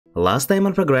Last time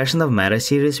on Progression of Meta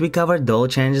series, we covered all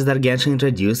changes that Genshin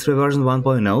introduced through version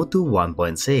 1.0 to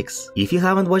 1.6. If you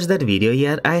haven't watched that video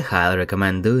yet, I highly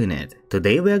recommend doing it.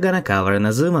 Today we are gonna cover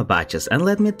Inazuma patches, and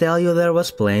let me tell you, there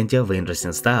was plenty of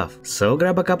interesting stuff. So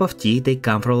grab a cup of tea, take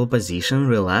comfortable position,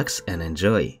 relax and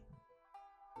enjoy.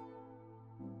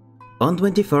 On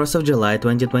 21st of July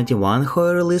 2021,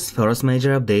 Hoyo released first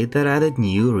major update that added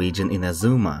new region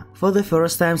Inazuma. For the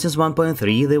first time since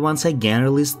 1.3, they once again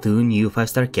released 2 new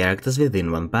 5-star characters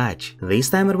within one patch. This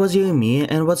time it was Yoimiya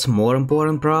and, what's more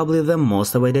important, probably the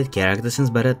most awaited character since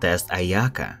beta test,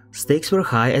 Ayaka. Stakes were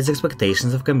high as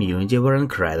expectations of community were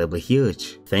incredibly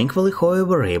huge. Thankfully, Hoyo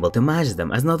were able to match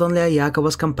them, as not only Ayaka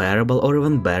was comparable or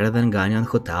even better than Ganyu and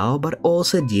Hutao, but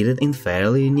also did it in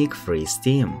fairly unique freeze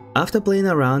team. After playing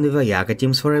around with Ayaka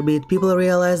teams for a bit, people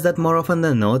realized that more often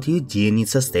than not you did need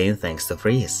sustain thanks to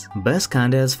freeze. Best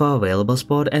candidates for available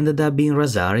spot ended up being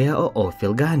Rosaria or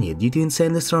off-field Ganyu due to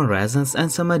insanely strong resonance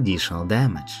and some additional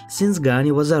damage. Since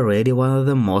Ganyu was already one of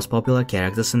the most popular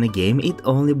characters in the game, it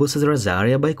only boosted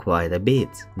Rosaria by quite a bit.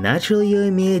 Naturally,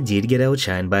 Yoimiya did get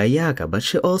outshined by Ayaka, but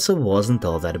she also wasn't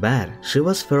all that bad. She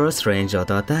was first range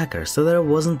auto attacker, so there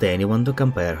wasn't anyone to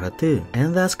compare her to,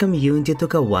 and thus community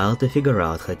took a while to figure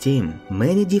out her team.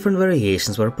 Many different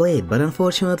variations were played, but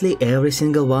unfortunately every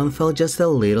single one fell just a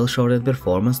little short in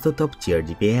performance to top tier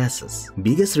DPSs.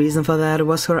 Biggest reason for that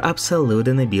was her absolute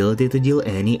inability to deal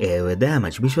any AoE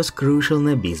damage, which was crucial in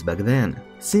Abyss back then.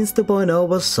 Since 2.0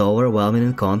 was so overwhelming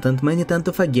in content, many tend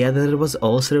to forget that it was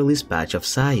also released patch of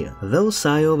Sayu, though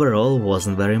Sayu overall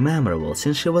wasn't very memorable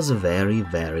since she was very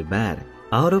bad.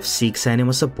 Out of 6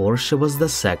 anime supports, she was the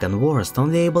second worst,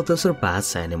 only able to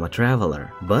surpass Anima Traveler.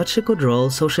 But she could roll,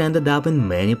 so she ended up in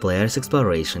many players'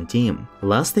 exploration team.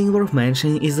 Last thing worth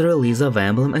mentioning is the release of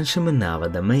Emblem and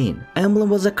Shimenawa Domain. Emblem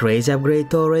was a crazy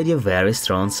upgrade to already very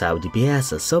strong sub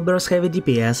DPSs, so burst heavy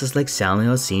DPSs like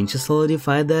Xiangling or Xingqiu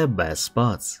solidified their best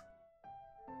spots.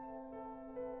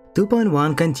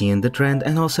 2.1 continued the trend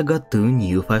and also got 2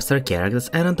 new 5-star characters,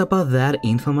 and on top of that,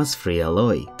 infamous free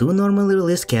alloy. 2 normally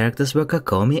released characters were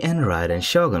Kokomi and Raiden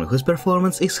Shogun, whose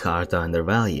performance is hard to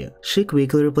undervalue. She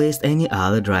quickly replaced any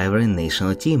other driver in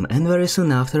national team, and very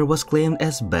soon after was claimed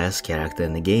as best character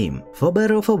in the game. For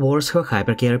better or for worse, her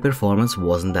hypercarry performance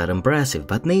wasn't that impressive,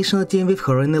 but national team with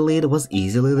her in the lead was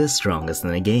easily the strongest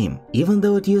in the game. Even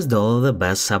though it used all of the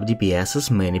best sub DPSs,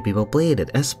 many people played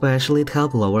it, especially it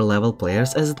helped lower level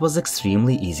players as it was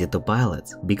extremely easy to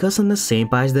pilot. Because on the same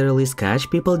patch they released Catch,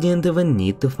 people didn't even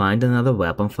need to find another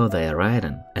weapon for their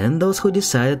Raiden. And those who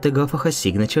decided to go for her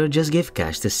signature just gave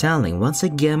Catch to Xiangling, once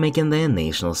again making their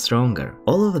national stronger.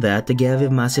 All of that together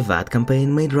with massive ad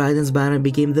campaign made Raiden's banner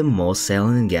became the most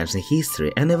selling in Genshin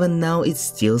history, and even now it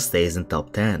still stays in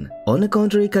top 10. On the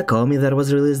contrary, Kokomi, that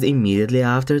was released immediately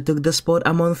after, took the spot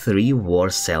among 3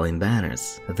 worst selling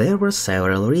banners. There were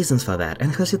several reasons for that,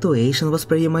 and her situation was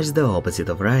pretty much the opposite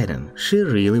of Raiden. She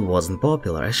really wasn't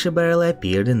popular, as she barely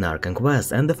appeared in Arc and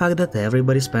Quest, and the fact that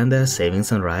everybody spent their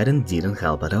savings on Raiden didn't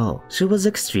help at all. She was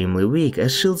extremely weak,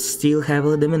 as shields still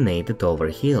heavily dominated over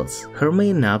heals. Her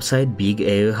main upside, big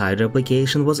AoE Hydra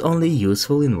application, was only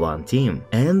useful in one team,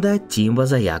 and that team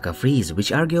was Ayaka Freeze,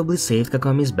 which arguably saved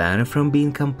Kokomi's banner from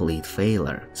being complete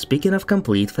failure. Speaking of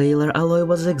complete failure, Aloy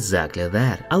was exactly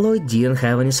that. Aloy didn't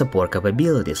have any support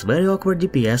capabilities, very awkward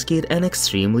DPS kit, and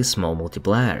extremely small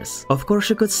multipliers. Of course,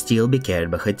 she could still be carried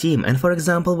by her team, and for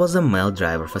example was a male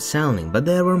driver for Xiangling, but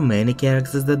there were many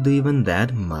characters that do even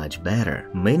that much better.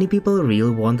 Many people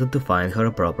really wanted to find her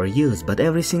a proper use, but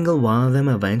every single one of them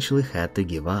eventually had to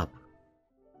give up.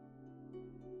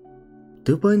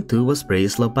 2.2 was pretty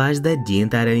slow patch that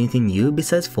didn't add anything new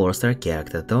besides 4-star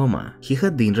character Thoma. He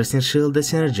had the interesting shield that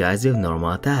synergized with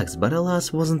normal attacks, but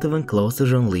alas wasn't even close to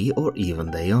Zhongli or even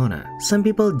Diona. Some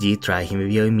people did try him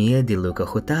with Yoimiya, Diluc or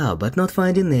Hutao, but not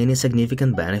finding any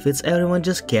significant benefits, everyone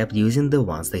just kept using the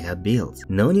ones they had built.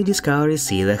 No new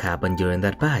discoveries either happened during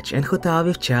that patch, and Hutao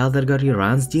with Child that got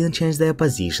reruns didn't change their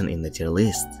position in the tier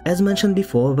list. As mentioned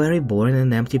before, very boring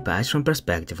and empty patch from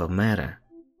perspective of meta.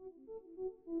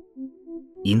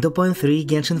 In 2.3,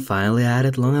 Genshin finally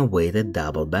added long-awaited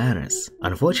double banners.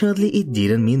 Unfortunately, it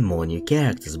didn't mean more new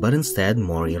characters, but instead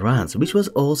more reruns, which was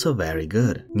also very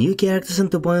good. New characters in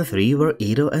 2.3 were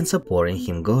Ito and supporting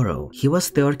him Goro. He was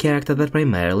third character that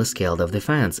primarily scaled off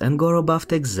defense, and Goro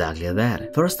buffed exactly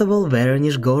that. First of all, very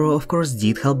niche Goro of course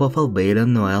did help both Albedo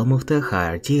and Noelle move to a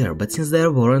higher tier, but since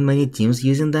there weren't many teams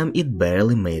using them, it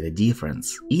barely made a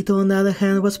difference. Ito on the other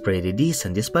hand was pretty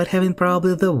decent, despite having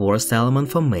probably the worst element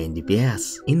for main DPS.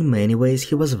 DPS. In many ways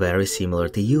he was very similar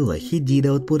to Eula. He did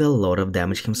output a lot of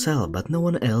damage himself, but no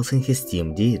one else in his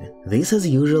team did. This as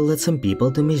usual led some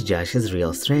people to misjudge his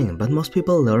real strength, but most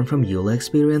people learn from Eula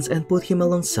experience and put him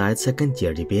alongside second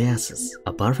tier DPSs.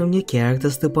 Apart from new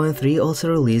characters, 2.3 also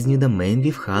released new domain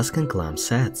with Husk and Clam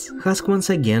sets. Husk once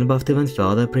again buffed even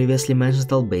further previously mentioned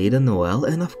Albedo, Noelle,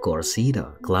 and of course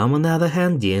Ido. Clam on the other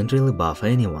hand didn't really buff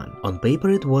anyone. On paper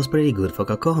it was pretty good for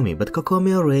Kokomi, but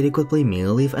Kokomi already could play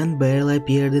Meowleaf and barely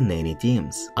appeared in any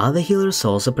teams. Other healers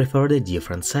also preferred a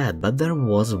different set, but there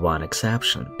was one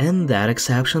exception. And that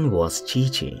exception was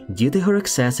Chi-Chi. Due to her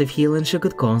excessive healing, she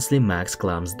could constantly max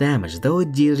Clam's damage, though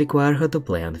it did require her to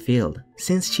play on the field.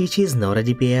 Since Chi-Chi is not a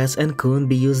DPS and couldn't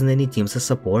be used in any teams as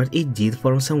support, it did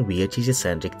form some weird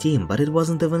Chi-Chi-centric team, but it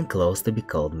wasn't even close to be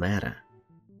called meta.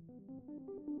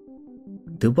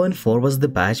 2.4 was the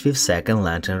patch with second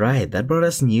Lantern Ride that brought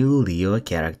us new Leo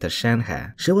character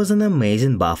Shenhe. She was an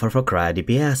amazing buffer for cryo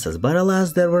DPSs, but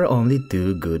alas there were only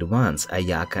two good ones,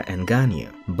 Ayaka and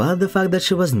Ganyu. But the fact that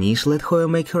she was niche let Hoyo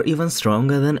make her even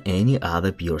stronger than any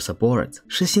other pure support.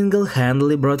 She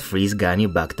single-handedly brought Freeze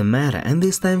Ganyu back to meta and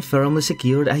this time firmly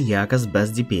secured Ayaka's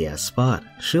best DPS spot.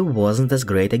 She wasn't as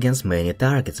great against many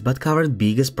targets but covered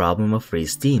biggest problem of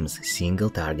Freeze teams, single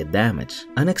target damage.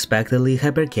 Unexpectedly,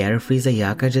 hypercarry Freeze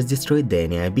Ayaka just destroyed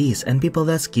Danny Abyss and people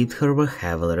that skipped her were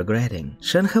heavily regretting.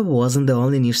 Shenhe wasn't the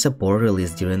only niche support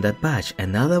released during that patch,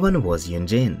 another one was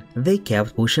Yunjin. They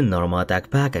kept pushing normal attack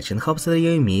package in hopes that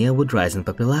Yoimiya would rise in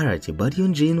popularity, but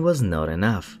Yunjin was not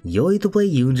enough. Yoi to play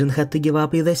Yunjin had to give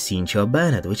up either Xingqiu or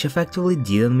Bennett, which effectively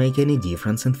didn't make any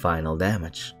difference in final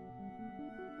damage.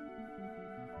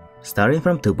 Starting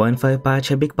from 2.5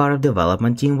 patch, a big part of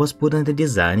development team was put into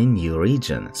designing new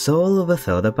region, so all of the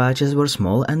further patches were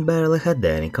small and barely had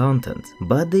any content.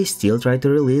 But they still tried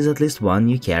to release at least one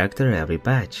new character every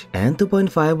patch. And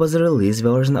 2.5 was the release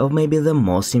version of maybe the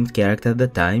most simple character at the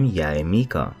time, Yae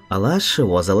Miko. Alas, she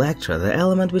was Electra, the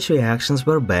element which reactions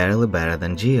were barely better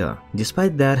than Geo.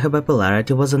 Despite that, her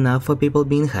popularity was enough for people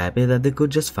being happy that they could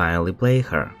just finally play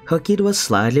her. Her kit was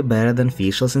slightly better than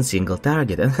Fischl's in single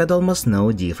target and had almost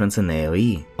no difference in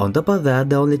AoE. On top of that,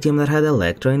 the only team that had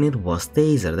Electro in it was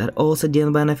Taser, that also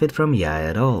didn't benefit from Yae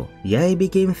at all. Yae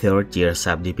became 3rd tier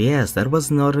sub DPS that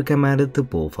was not recommended to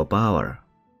pull for power.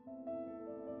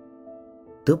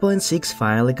 2.6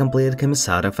 finally completed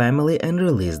Kamisara family and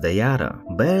released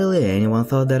Ayato. Barely anyone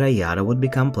thought that Ayato would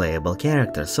become playable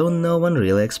character, so no one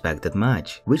really expected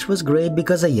much. Which was great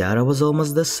because Ayato was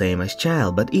almost the same as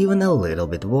Child, but even a little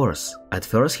bit worse. At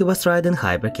first he was tried in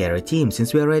hyper carry team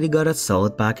since we already got a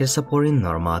solid package supporting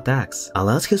normal attacks.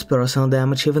 Alas, his personal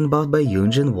damage even buffed by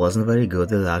Yunjin wasn't very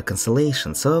good without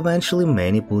Constellation, so eventually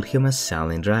many put him as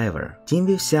Xianling driver. Team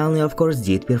with Xianling of course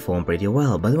did perform pretty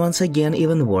well, but once again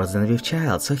even worse than with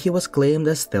Child, so he was claimed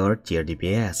as 3rd tier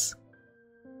DPS.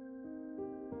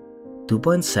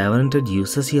 2.7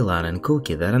 introduces Yelan and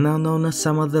Cookie that are now known as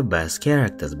some of the best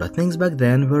characters, but things back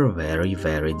then were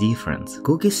very different.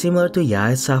 Cookie, similar to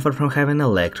Yae, suffered from having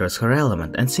Electro as her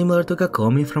element, and similar to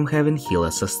Kokomi from having Heal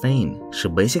as Sustain. She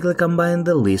basically combined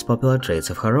the least popular traits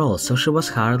of her role, so she was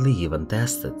hardly even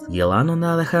tested. Yelan, on the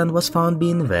other hand, was found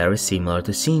being very similar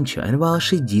to Xingqiu, and while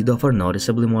she did offer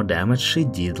noticeably more damage, she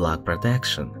did lack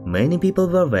protection. Many people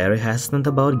were very hesitant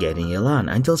about getting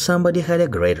Yelan until somebody had a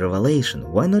great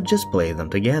revelation: why not just play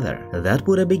them together? That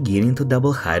put a beginning to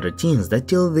double Hydra teams that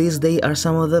till this day are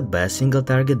some of the best single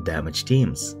target damage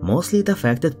teams. Mostly it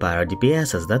affected Pyro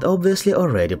DPSs that obviously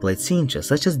already played Xingqiu,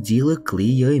 such as Diluc,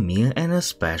 Klee, Yoimiya, and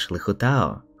especially Hu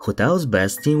Tao. Hu Tao's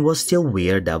best team was still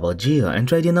weird double Geo, and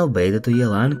trading Albedo to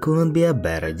Yelan couldn't be a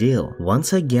better deal.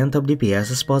 Once again top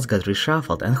DPS spots got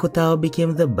reshuffled and Hu Tao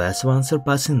became the best one,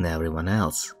 surpassing everyone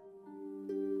else.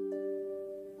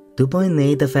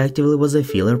 2.8 effectively was a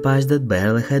filler patch that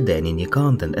barely had any new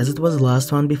content, as it was the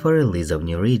last one before release of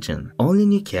new region. Only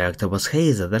new character was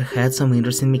Hazer that had some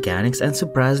interesting mechanics and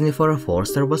surprisingly for a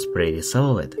 4-star was pretty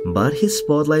solid. But his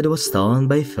spotlight was stolen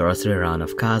by first rerun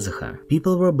of Kazuha.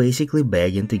 People were basically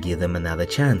begging to give them another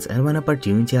chance, and when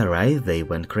opportunity arrived they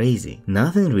went crazy.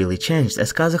 Nothing really changed,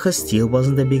 as Kazuha still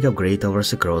wasn't a big upgrade over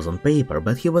Sucrose on paper,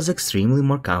 but he was extremely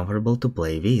more comfortable to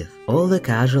play with. All the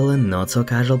casual and not so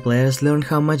casual players learned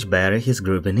how much better his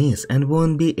grouping is and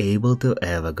won't be able to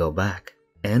ever go back.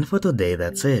 And for today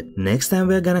that's it. Next time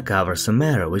we're gonna cover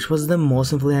Sumeru, which was the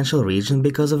most influential region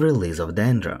because of release of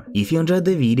Dendro. If you enjoyed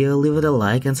the video, leave it a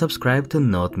like and subscribe to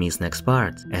not miss next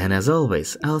part. And as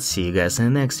always, I'll see you guys in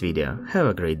the next video. Have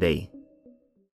a great day.